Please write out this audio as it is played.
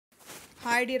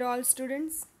Hi dear all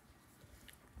students.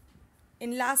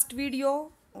 In last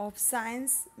video of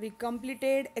science we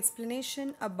completed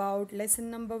explanation about lesson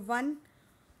number 1,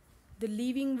 the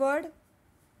living word.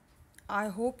 I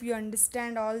hope you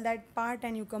understand all that part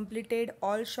and you completed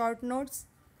all short notes.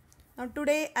 Now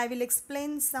today I will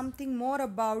explain something more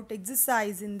about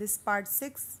exercise in this part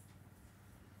 6.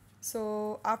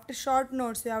 So after short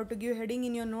notes you have to give heading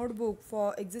in your notebook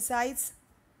for exercise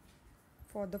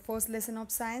for the first lesson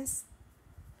of science.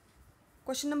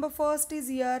 Question number first is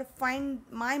here, find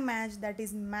my match, that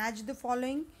is match the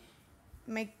following.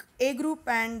 Make A group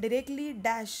and directly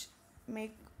dash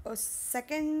make a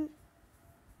second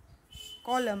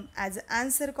column as an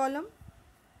answer column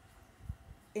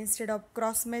instead of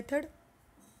cross method.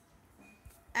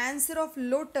 Answer of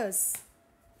lotus.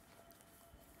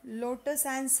 Lotus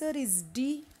answer is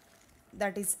D,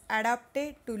 that is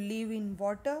adapted to live in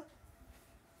water.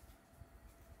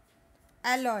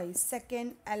 Alloy,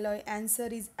 second alloy answer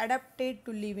is adapted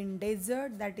to live in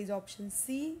desert, that is option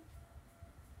C.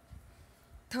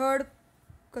 Third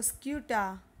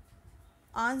cuscuta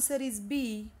answer is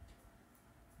B,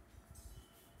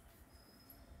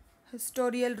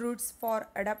 historical roots for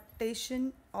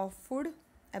adaptation of food,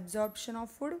 absorption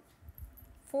of food.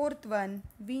 Fourth one,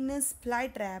 Venus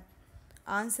flytrap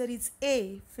answer is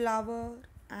A, flower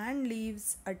and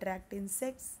leaves attract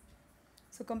insects.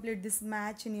 So complete this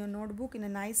match in your notebook in a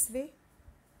nice way.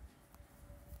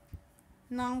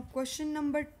 Now question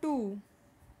number 2.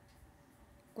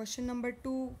 Question number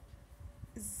 2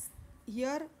 is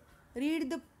here. Read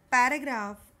the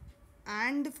paragraph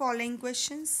and the following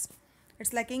questions.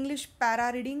 It's like English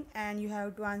para reading and you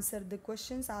have to answer the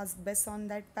questions asked based on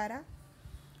that para.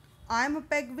 I am a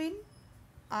penguin.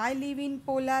 I live in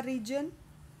polar region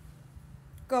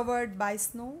covered by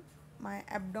snow. My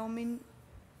abdomen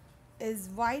is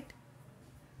white.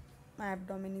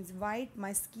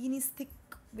 My skin is thick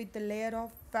with a layer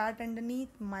of fat underneath.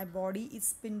 My body is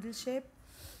spindle shaped.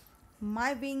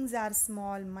 My wings are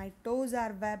small. My toes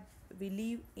are webbed. We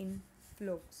live in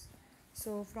flocks.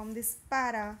 So from this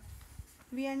para,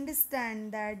 we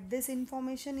understand that this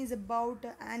information is about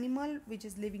an animal which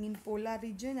is living in polar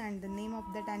region and the name of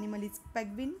that animal is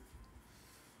penguin.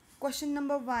 Question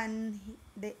number 1,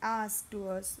 they ask to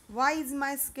us, why is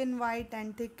my skin white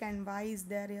and thick and why is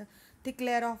there a thick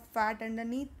layer of fat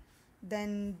underneath?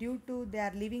 Then due to they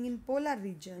are living in polar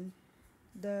region,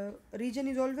 the region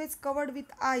is always covered with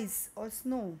ice or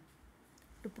snow.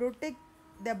 To protect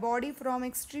their body from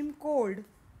extreme cold,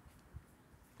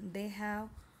 they have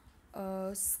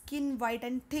skin white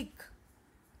and thick.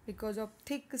 Because of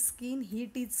thick skin,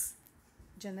 heat is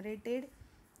generated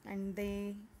and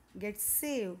they get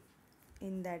saved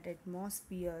in that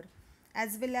atmosphere,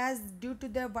 as well as due to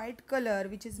the white color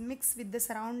which is mixed with the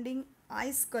surrounding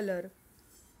ice color,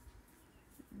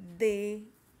 they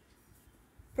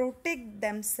protect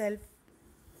themselves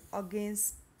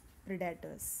against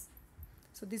predators.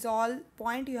 So this all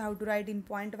point you have to write in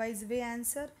point wise way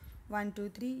answer 1 2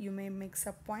 3, you may mix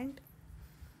up point.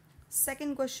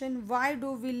 Second question, why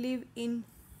do we live in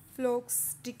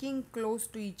flocks sticking close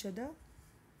to each other?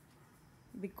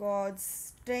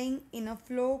 Because staying in a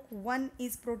flock, one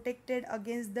is protected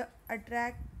against the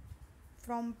attack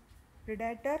from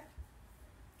predator.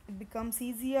 It becomes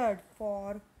easier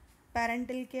for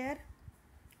parental care.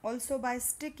 Also by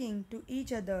sticking to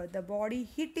each other, the body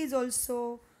heat is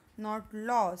also not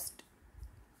lost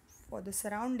for the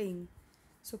surrounding.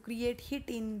 So create heat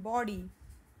in body.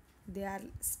 They are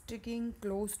sticking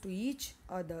close to each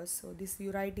other. So this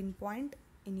you write in point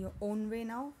in your own way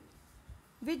now.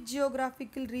 Which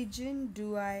geographical region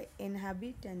do I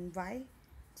inhabit and why?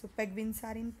 So penguins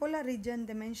are in polar region.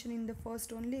 They mention in the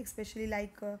first only, especially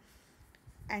like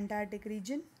Antarctic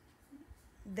region.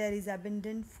 There is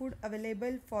abundant food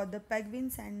available for the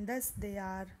penguins and thus they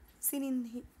are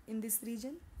seen in this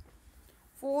region.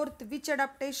 Fourth, which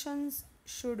adaptations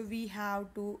should we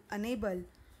have to enable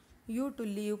you to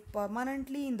live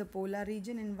permanently in the polar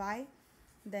region and why?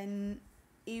 Then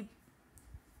if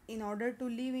in order to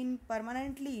live in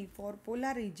permanently for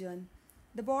polar region,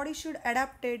 the body should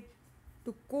adapt it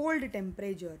to cold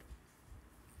temperature.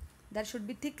 There should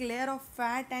be thick layer of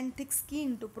fat and thick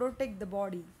skin to protect the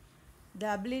body.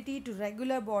 The ability to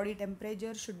regular body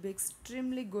temperature should be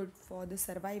extremely good for the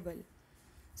survival.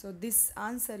 So this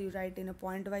answer you write in a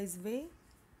point wise way.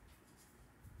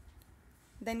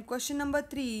 Then question number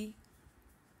 3,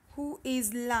 who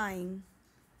is lying?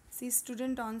 See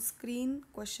student on screen,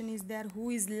 question is there, who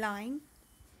is lying?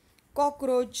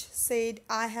 Cockroach said,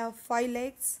 I have 5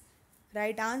 legs.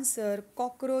 Right answer,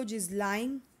 cockroach is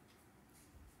lying.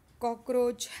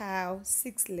 Cockroach have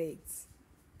 6 legs.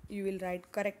 you will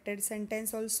write corrected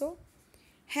sentence also.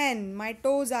 Hen, my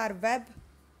toes are web.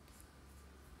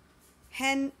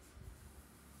 Hen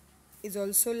is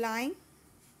also lying.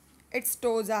 Its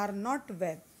toes are not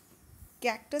web.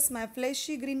 Cactus, my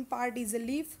fleshy green part is a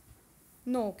leaf.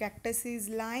 No, cactus is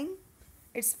lying.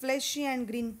 Its fleshy and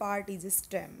green part is a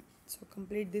stem. So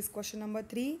complete this question number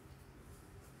 3.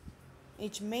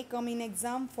 Each may come in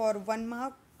exam for 1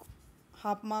 mark,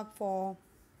 half mark for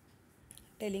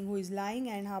telling who is lying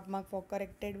and half mark for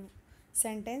corrected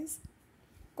sentence.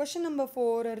 Question number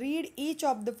 4. Read each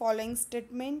of the following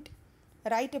statement.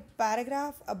 Write a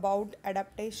paragraph about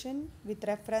adaptation with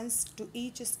reference to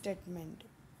each statement.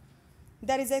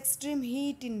 There is extreme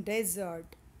heat in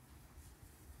desert.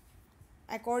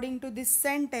 According to this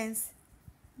sentence,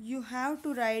 you have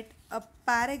to write a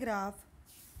paragraph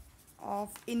of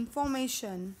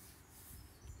information.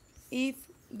 If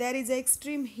there is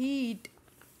extreme heat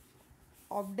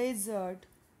of desert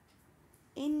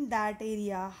in that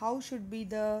area, how should be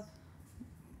the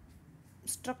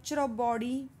structure of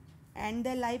body and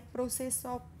the life process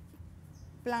of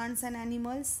plants and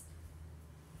animals.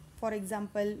 For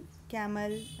example,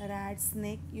 camel, rat,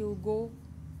 snake, you go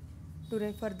to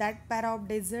refer that para of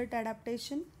desert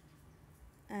adaptation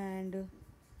and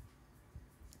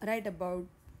write about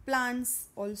plants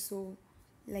also,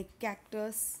 like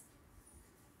cactus,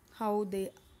 how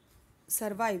they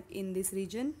survive in this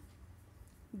region.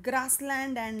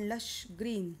 Grassland and lush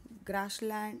green.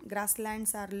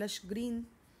 Grasslands are lush green.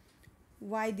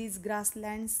 Why these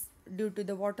grasslands? Due to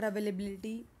the water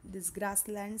availability, these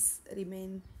grasslands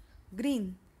remain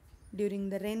green. During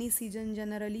the rainy season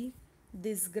generally,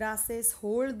 these grasses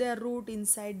hold their root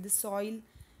inside the soil,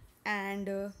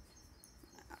 and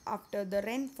after the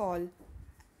rainfall,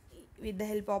 with the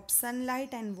help of sunlight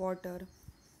and water,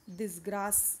 this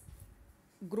grass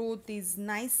growth is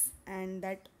nice, and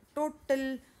that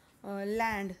total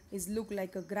land is look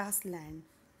like a grassland,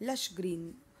 lush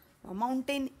green.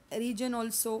 Mountain region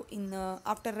also, in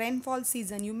after rainfall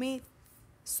season, you may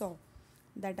saw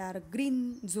that are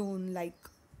green zone like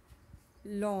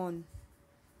lawn.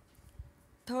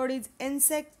 Third is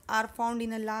insects are found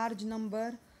in a large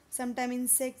number. Sometimes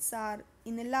insects are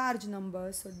in a large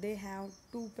number, so they have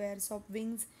two pairs of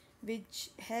wings which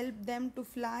help them to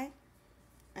fly,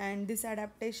 and this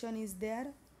adaptation is there.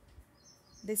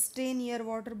 They stay near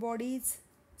water bodies.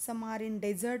 Some are in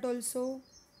desert also,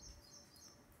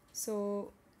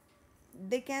 so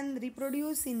they can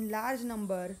reproduce in large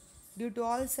number. Due to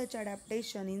all such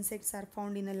adaptation, insects are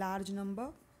found in a large number.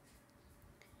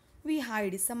 We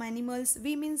hide. Some animals,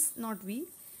 we means not we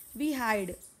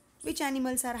hide. Which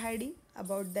animals are hiding?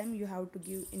 About them you have to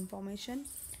give information.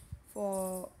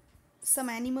 For some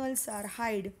animals are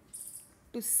hide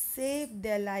to save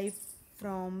their life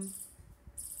from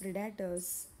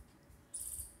predators.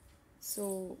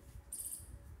 So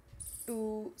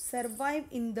to survive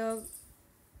in the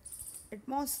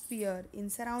atmosphere,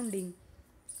 in surrounding,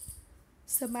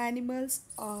 some animals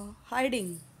are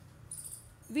hiding.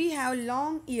 We have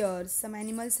long ears. Some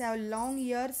animals have long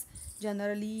ears,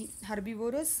 generally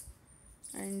herbivorous,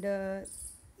 and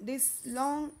these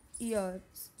long ears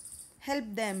help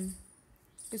them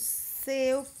to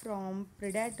save from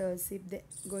predators if they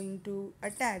going to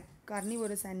attack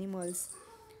carnivorous animals.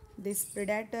 This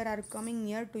predator are coming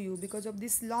near to you. Because of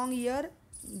this long ear,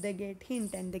 they get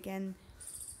hint and they can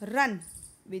run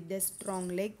with their strong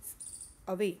legs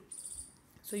away.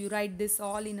 So you write this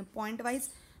all in a point wise.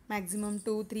 Maximum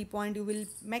 2-3 point you will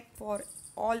make for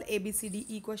all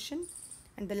ABCDE question.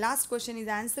 And the last question is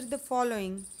answer the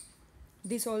following.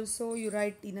 This also you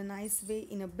write in a nice way,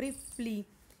 in a briefly,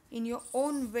 in your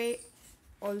own way.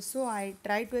 Also I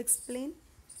try to explain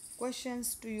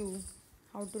questions to you,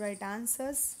 how to write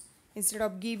answers. Instead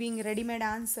of giving ready-made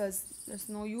answers, there's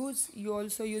no use. You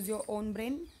also use your own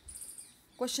brain.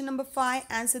 Question number 5.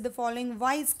 Answer the following.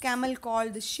 Why is camel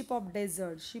called the ship of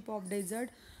desert? Ship of desert.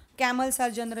 Camels are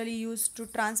generally used to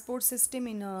transport system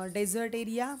in a desert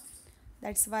area.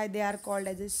 That's why they are called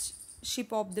as a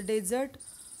ship of the desert.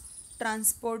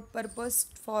 Transport purpose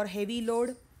for heavy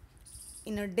load.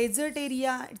 In a desert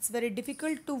area, it's very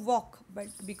difficult to walk, but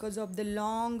because of the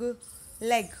long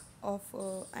leg of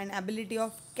and ability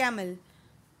of camel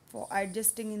for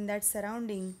adjusting in that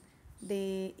surrounding,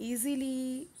 they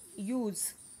easily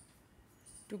use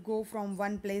to go from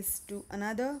one place to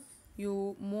another.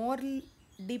 You more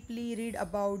deeply read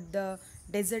about the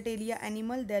desert area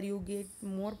animal, there you get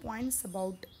more points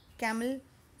about camel,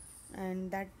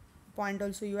 and that point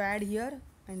also you add here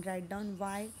and write down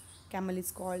why camel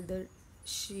is called the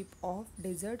ship of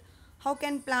desert. How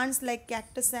can plants like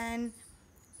cactus and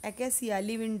acacia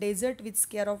live in desert with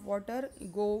scare of water?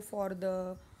 Go for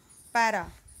the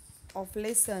para of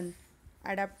lesson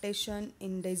adaptation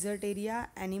in desert area,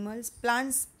 animals,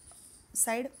 plants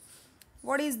side.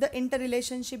 What is the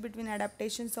interrelationship between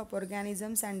adaptations of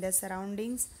organisms and their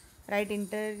surroundings? Write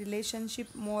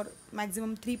interrelationship more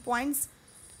maximum 3 points.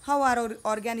 How are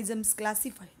organisms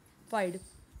classified?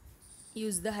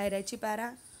 Use the hierarchy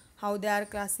para. How they are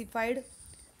classified?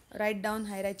 Write down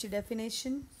hierarchy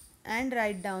definition and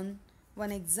write down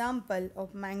one example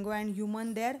of mango and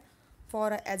human there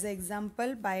for as an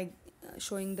example by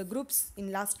showing the groups.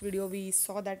 In last video we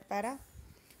saw that para.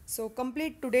 So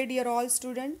complete today, dear all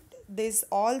student. This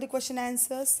all the question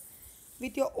answers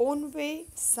with your own way.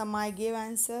 Some I gave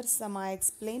answers, some I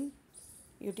explain.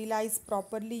 Utilize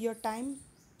properly your time.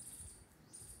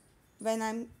 When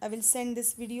I will send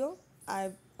this video,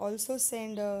 I also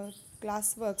send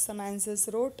classwork. Some answers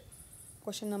wrote.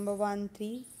 Question number 1,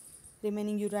 3.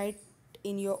 Remaining you write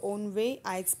in your own way.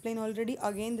 I explain already.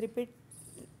 Again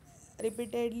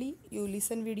repeatedly. You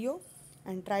listen video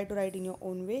and try to write in your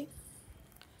own way.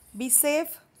 Be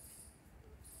safe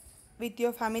with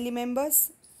your family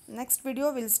members. Next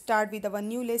video will start with our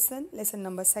new lesson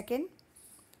number 2.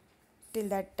 Till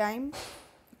that time,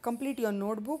 complete your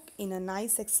notebook in a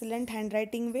nice, excellent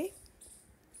handwriting way.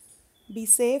 Be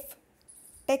safe.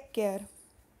 Take care.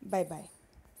 Bye-bye.